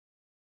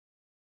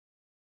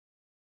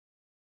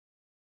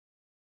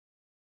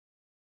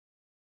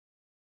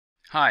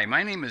Hi,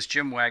 my name is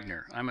Jim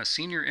Wagner. I'm a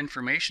Senior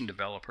Information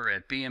Developer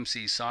at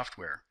BMC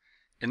Software.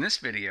 In this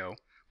video,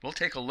 we'll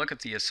take a look at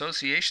the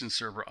Association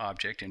Server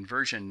object in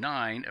version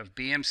 9 of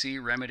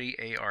BMC Remedy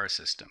AR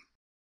System.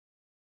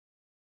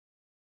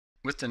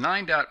 With the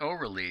 9.0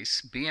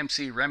 release,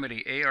 BMC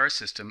Remedy AR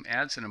System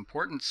adds an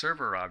important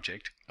server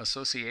object,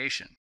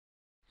 association.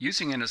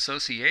 Using an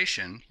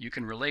association, you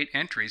can relate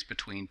entries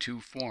between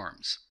two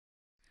forms.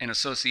 An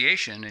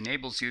association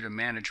enables you to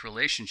manage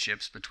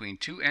relationships between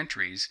two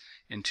entries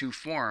in two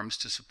forms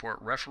to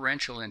support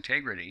referential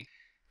integrity,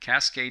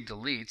 cascade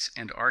deletes,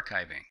 and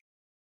archiving.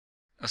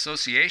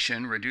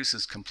 Association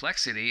reduces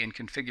complexity in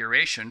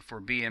configuration for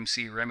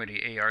BMC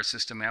Remedy AR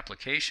System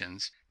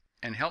applications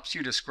and helps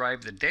you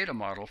describe the data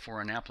model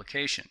for an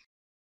application.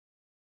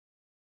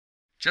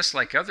 Just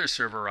like other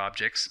server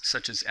objects,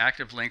 such as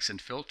active links and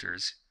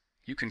filters,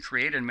 you can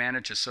create and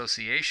manage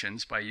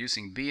associations by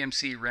using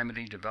BMC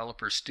Remedy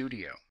Developer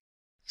Studio.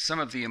 Some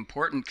of the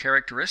important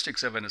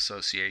characteristics of an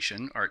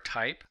association are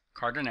type,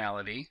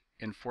 cardinality,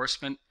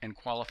 enforcement, and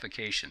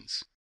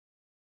qualifications.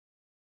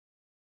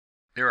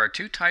 There are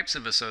two types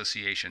of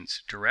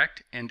associations,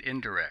 direct and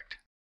indirect.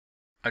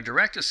 A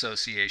direct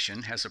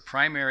association has a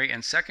primary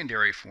and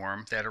secondary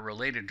form that are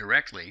related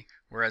directly,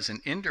 whereas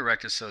an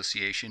indirect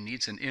association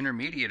needs an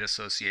intermediate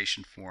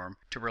association form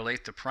to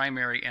relate the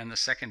primary and the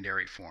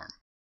secondary form.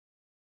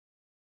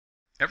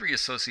 Every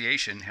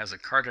association has a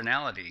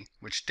cardinality,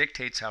 which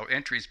dictates how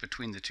entries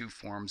between the two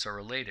forms are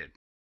related.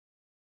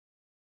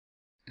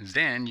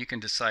 Then you can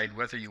decide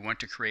whether you want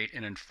to create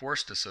an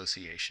enforced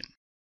association.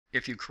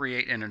 If you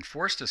create an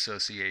enforced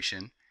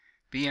association,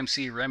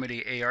 BMC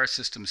Remedy AR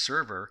System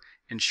Server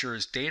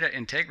ensures data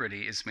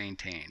integrity is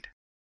maintained.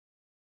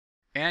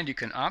 And you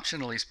can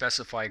optionally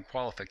specify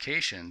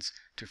qualifications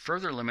to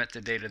further limit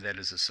the data that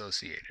is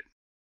associated.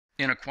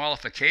 In a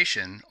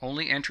qualification,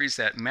 only entries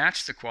that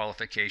match the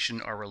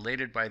qualification are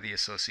related by the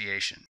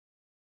association.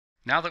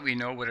 Now that we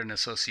know what an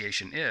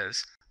association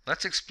is,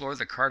 let's explore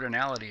the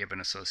cardinality of an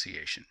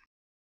association.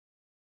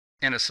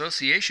 An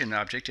association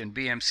object in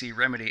BMC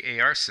Remedy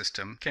AR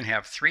System can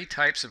have three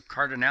types of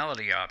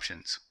cardinality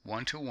options: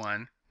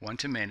 one-to-one,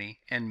 one-to-many,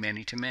 and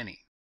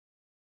many-to-many.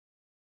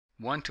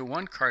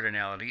 One-to-one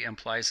cardinality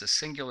implies a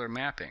singular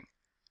mapping.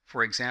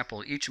 For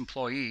example, each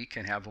employee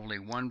can have only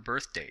one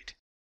birth date.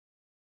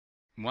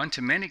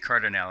 One-to-many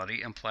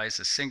cardinality implies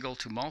a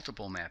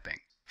single-to-multiple mapping.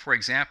 For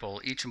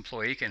example, each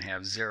employee can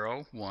have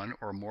 0, 1,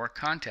 or more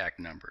contact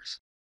numbers.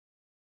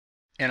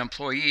 An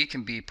employee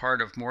can be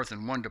part of more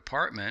than one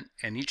department,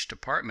 and each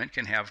department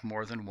can have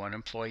more than one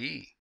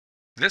employee.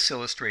 This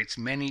illustrates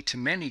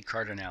many-to-many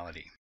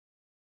cardinality.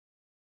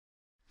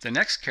 The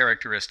next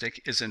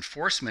characteristic is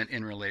enforcement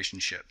in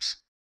relationships.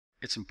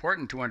 It's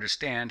important to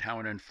understand how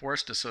an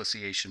enforced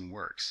association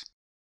works.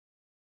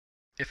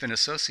 If an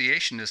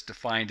association is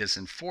defined as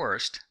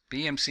enforced,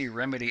 BMC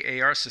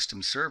Remedy AR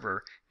System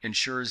Server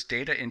ensures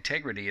data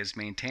integrity is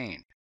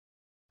maintained.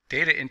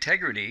 Data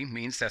integrity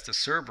means that the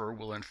server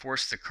will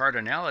enforce the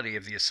cardinality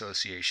of the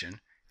association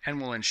and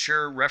will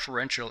ensure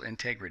referential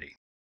integrity.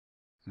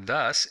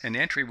 Thus, an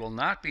entry will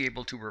not be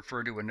able to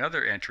refer to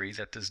another entry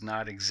that does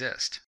not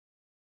exist.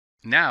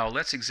 Now,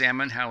 let's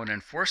examine how an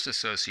enforced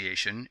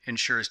association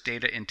ensures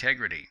data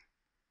integrity.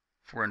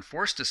 For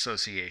enforced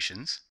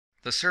associations,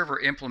 the server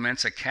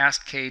implements a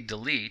cascade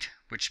delete,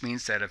 which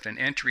means that if an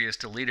entry is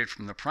deleted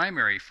from the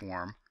primary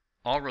form,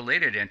 all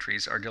related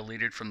entries are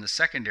deleted from the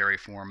secondary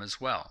form as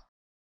well.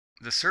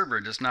 The server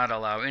does not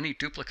allow any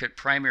duplicate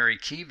primary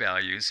key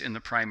values in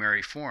the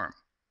primary form.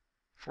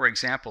 For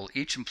example,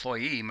 each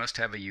employee must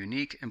have a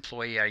unique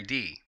employee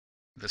ID.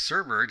 The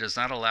server does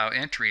not allow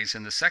entries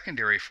in the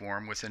secondary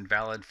form with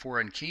invalid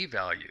foreign key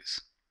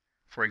values.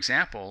 For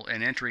example,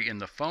 an entry in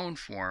the phone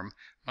form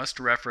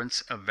must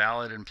reference a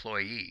valid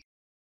employee.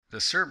 The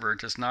server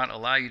does not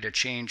allow you to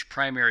change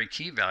primary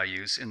key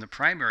values in the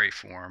primary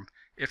form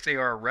if they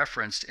are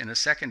referenced in a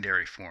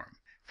secondary form.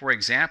 For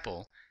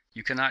example,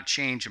 you cannot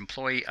change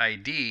employee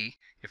ID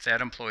if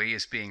that employee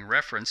is being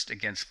referenced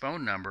against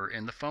phone number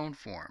in the phone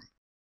form.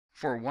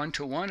 For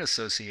one-to-one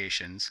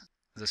associations,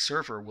 the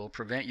server will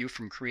prevent you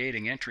from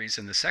creating entries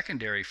in the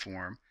secondary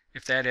form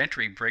if that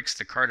entry breaks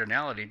the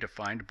cardinality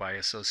defined by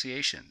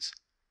associations.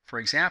 For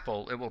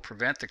example, it will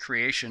prevent the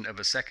creation of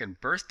a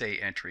second birthday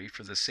entry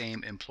for the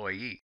same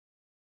employee.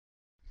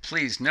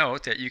 Please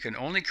note that you can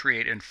only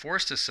create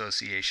enforced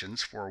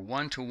associations for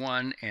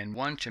one-to-one and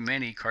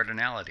one-to-many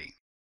cardinality.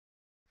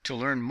 To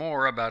learn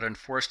more about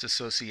enforced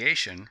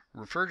association,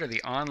 refer to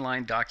the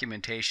online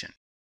documentation.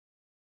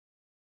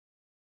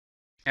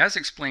 As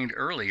explained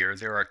earlier,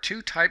 there are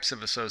two types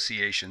of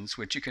associations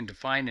which you can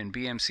define in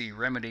BMC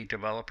Remedy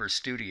Developer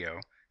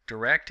Studio: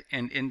 direct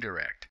and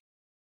indirect.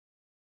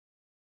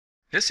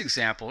 This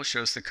example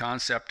shows the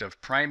concept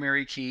of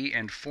primary key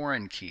and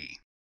foreign key.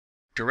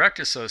 Direct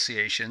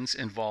associations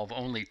involve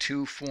only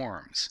two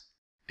forms.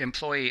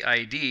 Employee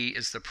ID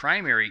is the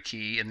primary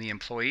key in the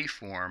employee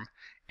form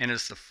and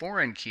is the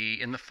foreign key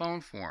in the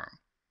phone form.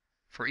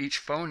 For each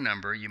phone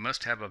number, you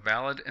must have a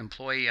valid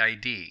employee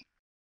ID.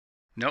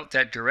 Note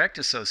that direct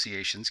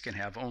associations can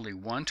have only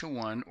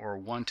one-to-one or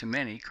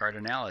one-to-many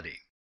cardinality.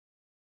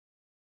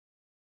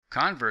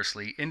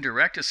 Conversely,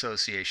 indirect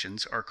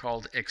associations are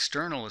called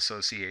external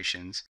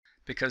associations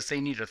because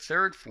they need a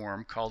third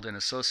form called an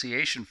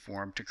association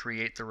form to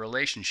create the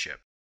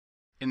relationship.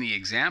 In the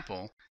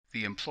example,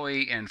 the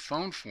employee and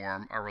phone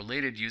form are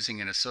related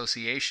using an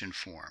association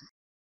form.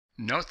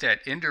 Note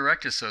that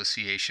indirect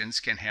associations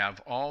can have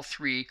all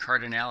three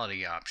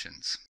cardinality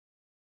options.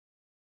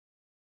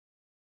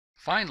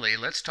 Finally,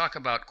 let's talk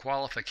about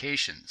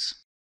qualifications.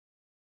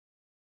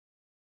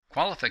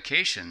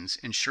 Qualifications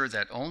ensure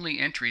that only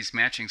entries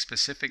matching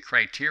specific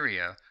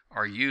criteria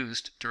are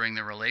used during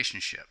the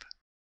relationship.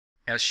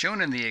 As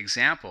shown in the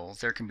example,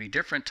 there can be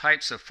different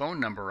types of phone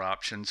number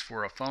options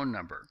for a phone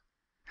number.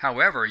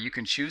 However, you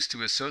can choose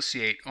to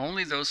associate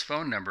only those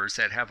phone numbers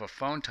that have a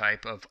phone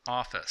type of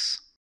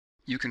office.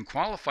 You can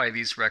qualify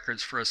these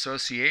records for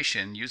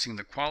association using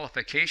the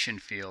qualification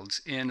fields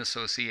in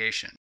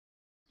Association.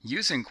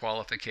 Using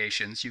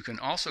qualifications, you can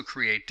also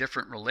create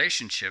different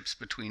relationships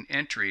between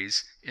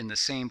entries in the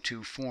same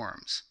two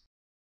forms.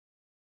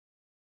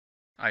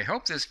 I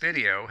hope this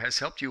video has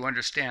helped you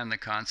understand the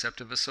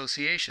concept of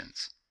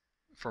associations.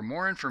 For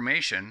more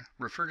information,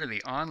 refer to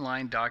the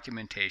online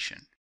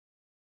documentation.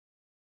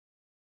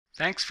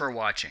 Thanks for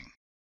watching.